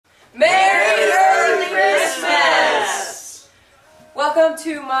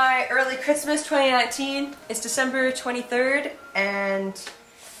Welcome to my early Christmas 2019. It's December 23rd and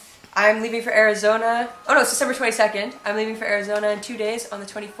I'm leaving for Arizona. Oh no, it's December 22nd. I'm leaving for Arizona in 2 days on the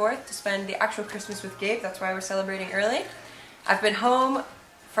 24th to spend the actual Christmas with Gabe. That's why we're celebrating early. I've been home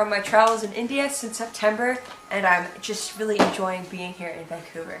from my travels in India since September and I'm just really enjoying being here in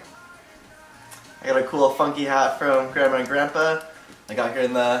Vancouver. I got a cool funky hat from Grandma and Grandpa. I got here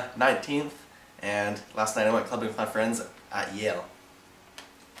on the 19th and last night I went clubbing with my friends at Yale.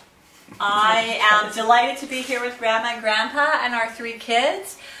 I am delighted to be here with Grandma and Grandpa and our 3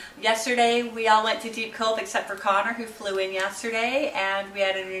 kids. Yesterday we all went to Deep Cove except for Connor, who flew in yesterday, and we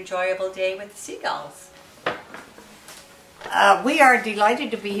had an enjoyable day with the seagulls. We are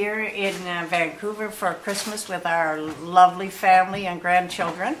delighted to be here in Vancouver for Christmas with our lovely family and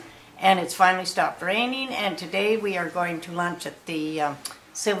grandchildren, and it's finally stopped raining, and today we are going to lunch at the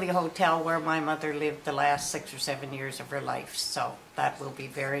Sylvia Hotel where my mother lived the last 6 or 7 years of her life, so that will be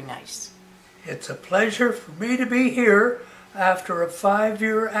very nice. It's a pleasure for me to be here after a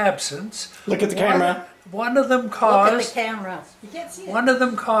 5-year absence. Look at the camera. One of them caused. Look at the camera. You can't see it. One of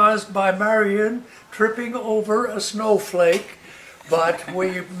them caused by Marion tripping over a snowflake, but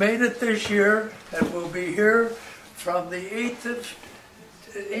we made it this year, and we'll be here from the 18th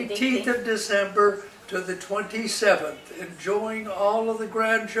of December to the 27th, enjoying all of the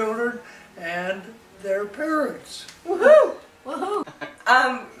grandchildren and their parents. Woohoo! Woohoo!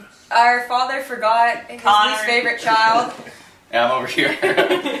 Our father forgot his least favorite child. Yeah, I'm over here.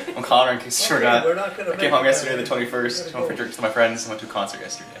 I'm Connor, in case you forgot. I came home yesterday, the 21st. Went for drinks with my friends. Went to a concert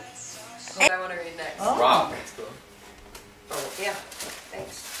yesterday. I want to read next. Oh. Rock. That's cool. Oh, yeah.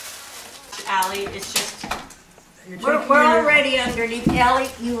 Thanks. Allie, it's just... We're already underneath. Allie,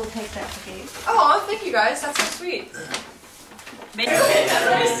 you will take that to Gabe. Oh, thank you guys. That's so sweet.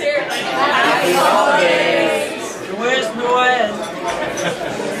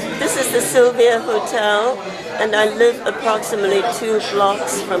 This is the Sylvia Hotel, and I live approximately 2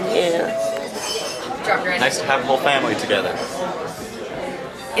 blocks from here. Nice to have the whole family together.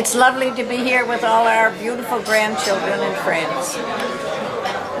 It's lovely to be here with all our beautiful grandchildren and friends.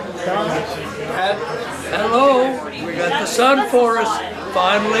 Hello, we got the sun for us,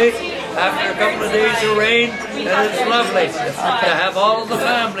 finally, after a couple of days of rain, and it's lovely to have all of the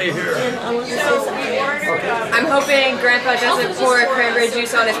family here. I'm hoping Grandpa doesn't pour cranberry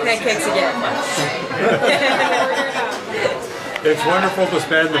juice on his pancakes again. It's wonderful to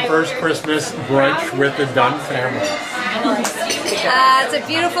spend the first Christmas brunch with the Dunn family. It's a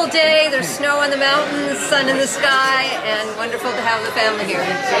beautiful day. There's snow on the mountains, sun in the sky, and wonderful to have the family here.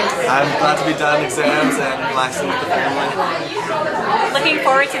 I'm glad to be done exams and relaxing with the family. Looking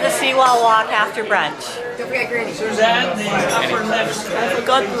forward to the seawall walk after brunch. Don't forget Granny. Suzanne, the upper left. I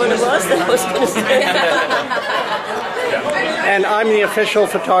forgot what it was that I was going to say. And I'm the official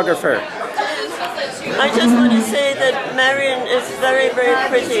photographer. I just want to say that Marion is very, very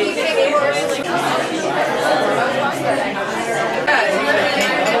pretty.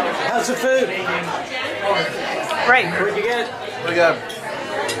 How's the food? Great. What'd you get? We got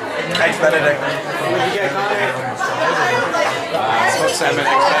Eggs Benedict. What'd you get, Connor? Smoked salmon,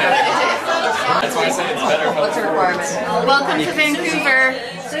 eggs Benedict. That's why I said it's better. What's the requirement? Welcome to Vancouver.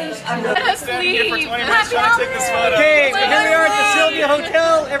 Let us leave. For 20 minutes trying to take this photo. Okay, here we are at the Sylvia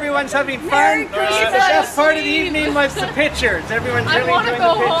Hotel. Everyone's having fun. The best part of the evening was the pictures. Everyone's really enjoying the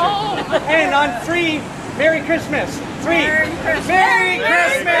pictures. And on 3, Merry Christmas. 3, Merry Christmas!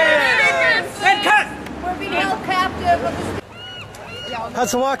 And cut! We're being held captive of the...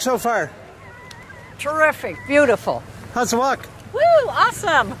 How's the walk so far? Terrific, beautiful. How's the walk? Woo,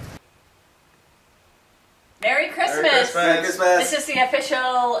 awesome. Merry Christmas. Merry Christmas. This is the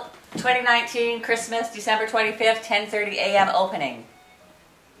official 2019 Christmas, December 25th, 10:30 a.m. opening.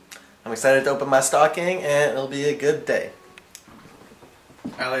 I'm excited to open my stocking and it'll be a good day.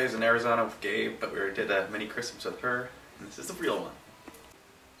 Allie is in Arizona with Gabe, but we already did a mini Christmas with her, and this is the real one.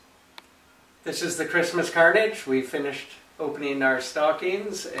 This is the Christmas carnage. We finished opening our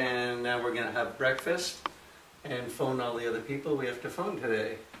stockings, and now we're going to have breakfast and phone all the other people we have to phone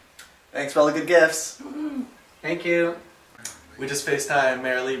today. Thanks for all the good gifts. Thank you. We just FaceTime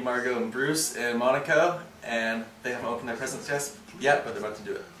Marilee, Margot, and Bruce in Monaco, and they haven't opened their presents yet, but they're about to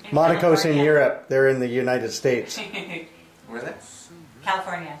do it. Monaco's in Europe. They're in the United States. Where are they?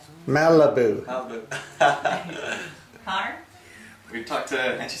 California. Malibu. Malibu. Connor? We talked to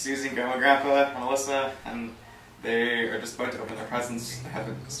Auntie Susie, Grandma and Grandpa, and Melissa, and they are just about to open their presents. They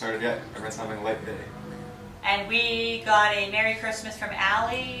haven't started yet. Everyone's having a light day. And we got a Merry Christmas from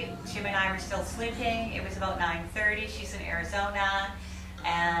Allie. Jim and I were still sleeping. It was about 9:30. She's in Arizona.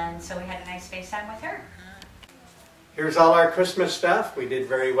 And so we had a nice FaceTime with her. here's all our Christmas stuff. We did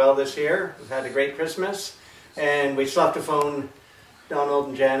very well this year. We've had a great Christmas. And we still have to phone Donald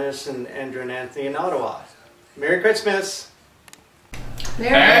and Janice and Andrew and Anthony in Ottawa. Merry Christmas!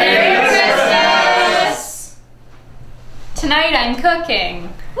 Merry Christmas! Tonight I'm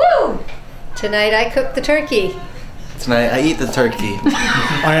cooking. Woo! Tonight I cook the turkey. Tonight I eat the turkey.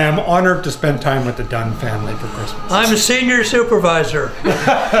 I am honored to spend time with the Dunn family for Christmas. I'm a senior supervisor.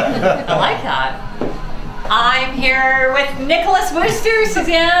 I like that. I'm here with Nicholas Wooster,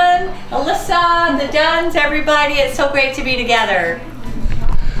 Suzanne, Alyssa, the Dunns, everybody. It's so great to be together.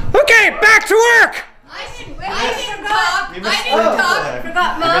 Okay, back to work! I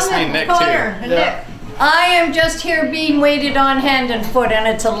forgot Mom missed me, and Nick, Connor. too. Nick. I am just here being waited on hand and foot, and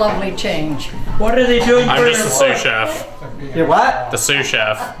it's a lovely change. What are they doing I'm for just your the sous foot? chef. You're what? The sous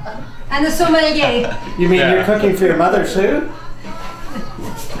chef. And the sommelier. You mean Yeah. you're cooking for your mother, Sue?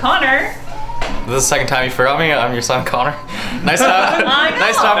 Connor. This is the second time you forgot me. I'm your son, Connor. Nice to have,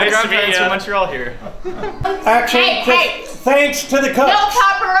 nice to have the Nice to meet grandparents ya. from Montreal here. Actually, Hey! thanks to the cooks. No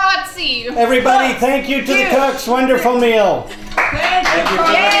paparazzi! Everybody, thank you to the cooks. Wonderful meal. Yay!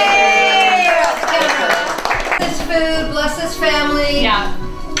 This food, bless this family. Yeah.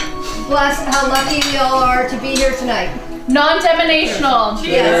 Bless how lucky we all are to be here tonight. Non-dominational.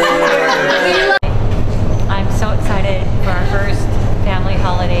 Yes. I'm so excited for our first family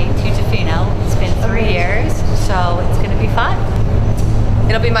holiday to Tofino. It's been 3 years, so it's going to be fun.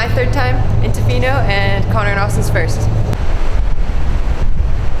 It'll be my third time in Tofino and Connor and Austin's first.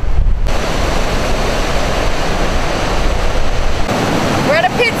 We're at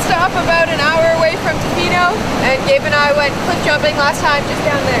a pit stop about an hour away from Tofino, and Gabe and I went cliff jumping last time just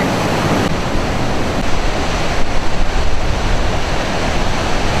down there.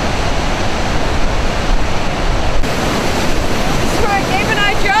 This is where Gabe and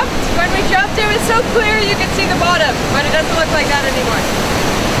I jumped. When we jumped, it was so clear you could see the bottom, but it doesn't look like that anymore.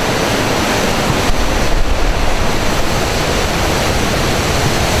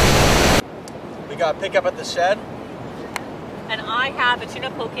 We got pickup at the shed. And I have a tuna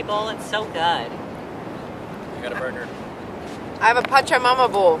poke bowl. It's so good. I got a burger. I have a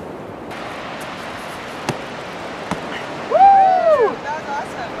Pachamama bowl. Woo! That was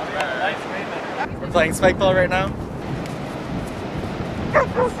awesome. We're playing spike ball right now.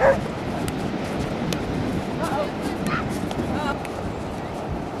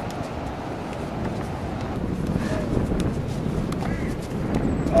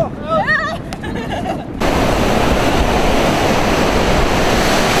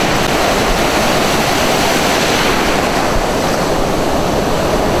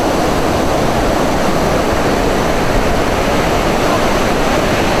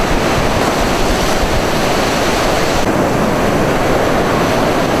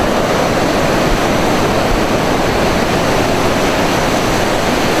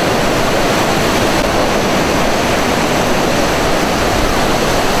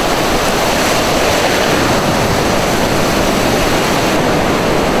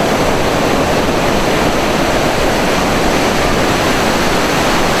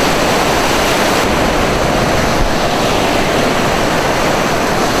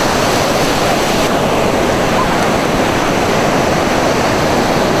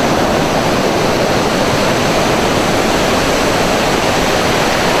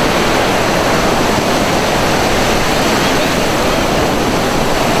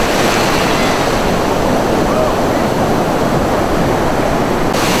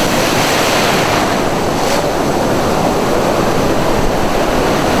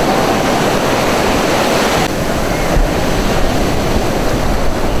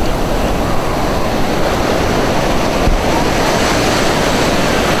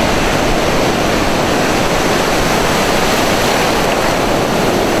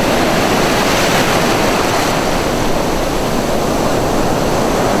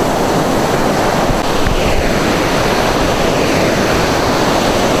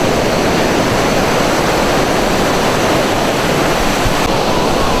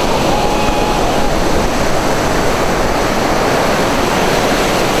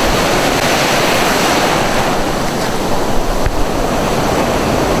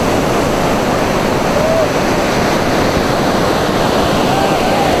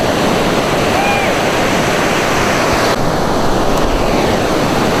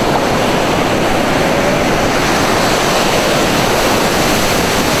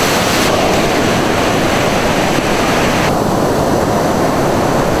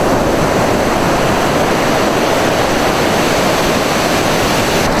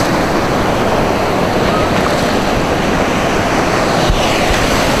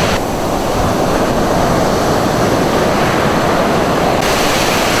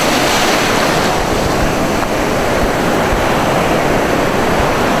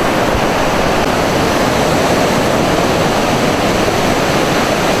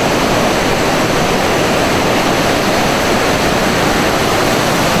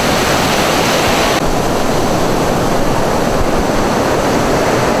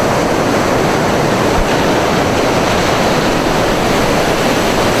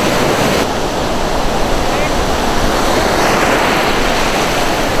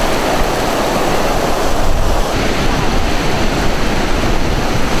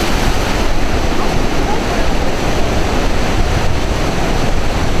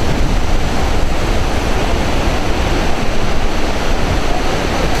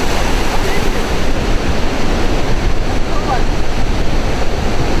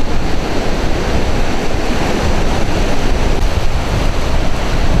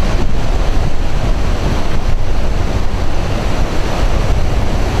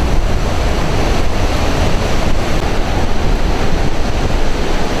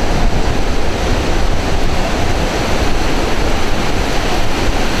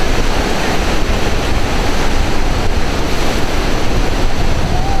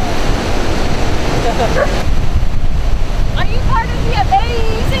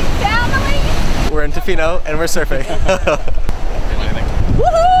 Tofino, and we're surfing.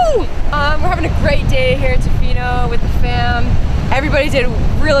 Woohoo! We're having a great day here at Tofino with the fam. Everybody did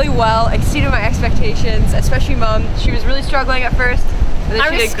really well, exceeded my expectations, especially Mom. She was really struggling at first, but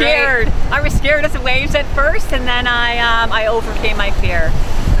then she did great. I was scared of the waves at first, and then I overcame my fear.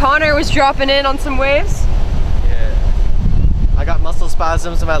 Connor was dropping in on some waves. Yeah. I got muscle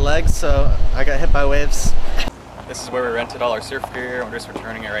spasms in my legs, so I got hit by waves. This is where we rented all our surf gear. We're just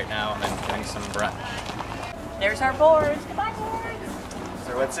returning it right now and then getting some brunch. There's our boards. Goodbye, boards.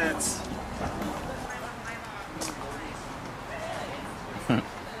 So wetsuits.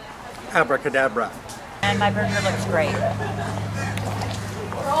 Abracadabra. And my burger looks great.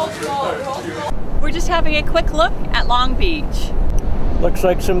 We're just having a quick look at Long Beach. Looks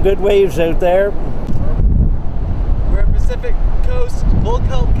like some good waves out there. We're Pacific Coast Bull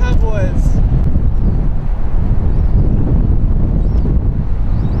Cult Cowboys.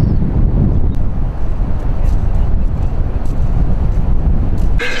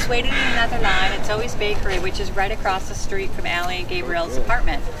 We just waited in another line. It's Zoe's Bakery, which is right across the street from Allie and Gabriel's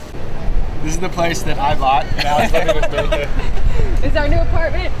apartment. This is the place that I bought. It's our new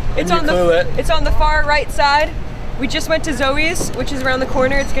apartment. It's on the far right side. We just went to Zoe's, which is around the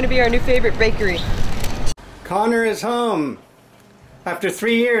corner. It's going to be our new favorite bakery. Connor is home after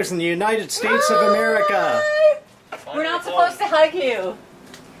 3 years in the United States of America. We're not supposed to hug you.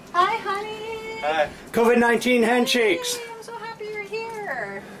 Hi, honey. Hi. COVID-19 handshakes. I'm so happy you're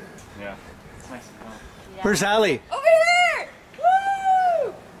here. Yeah, it's nice to know. Yeah. Where's Allie? Over here!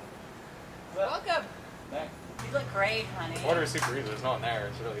 Woo! Welcome. Thanks. You look great, honey. Water is super easy. There's no one there.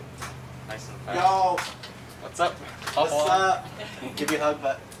 It's really nice and fast. Yo! What's up? What's up? Give you a hug,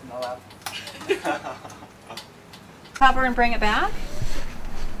 but no love. Cover and bring it back?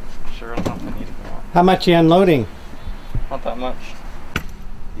 Sure, I don't know if I need it. How much you unloading? Not that much.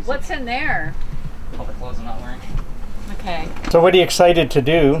 What's in there? All the clothes I'm not wearing. Okay. So what are you excited to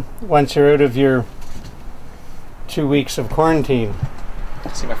do once you're out of your 2 weeks of quarantine?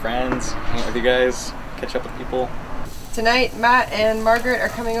 See my friends, hang out with you guys, catch up with people. Tonight, Matt and Margaret are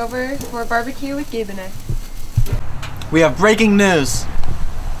coming over for a barbecue with Gabe and I. We have breaking news.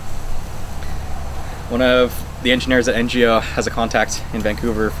 One of the engineers at NGO has a contact in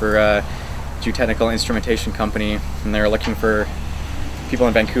Vancouver for a geotechnical instrumentation company, and they're looking for people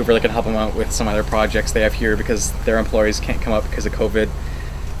in Vancouver that can help them out with some other projects they have here because their employees can't come up because of COVID.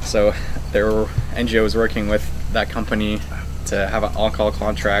 So their NGO is working with that company to have an on-call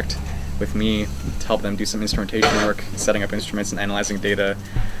contract with me to help them do some instrumentation work, setting up instruments and analyzing data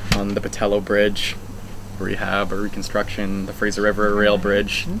on the Patello Bridge, rehab or reconstruction, the Fraser River Rail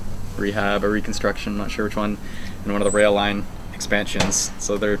Bridge, rehab or reconstruction, not sure which one, and one of the rail line expansions.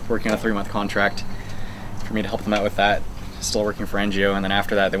 So they're working on a 3-month contract for me to help them out with that. Still working for NGO, and then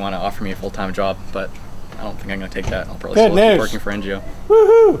after that they want to offer me a full-time job, but I don't think I'm going to take that. I'll probably still keep working for NGO.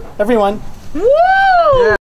 Woohoo! Everyone! Woo! Yeah.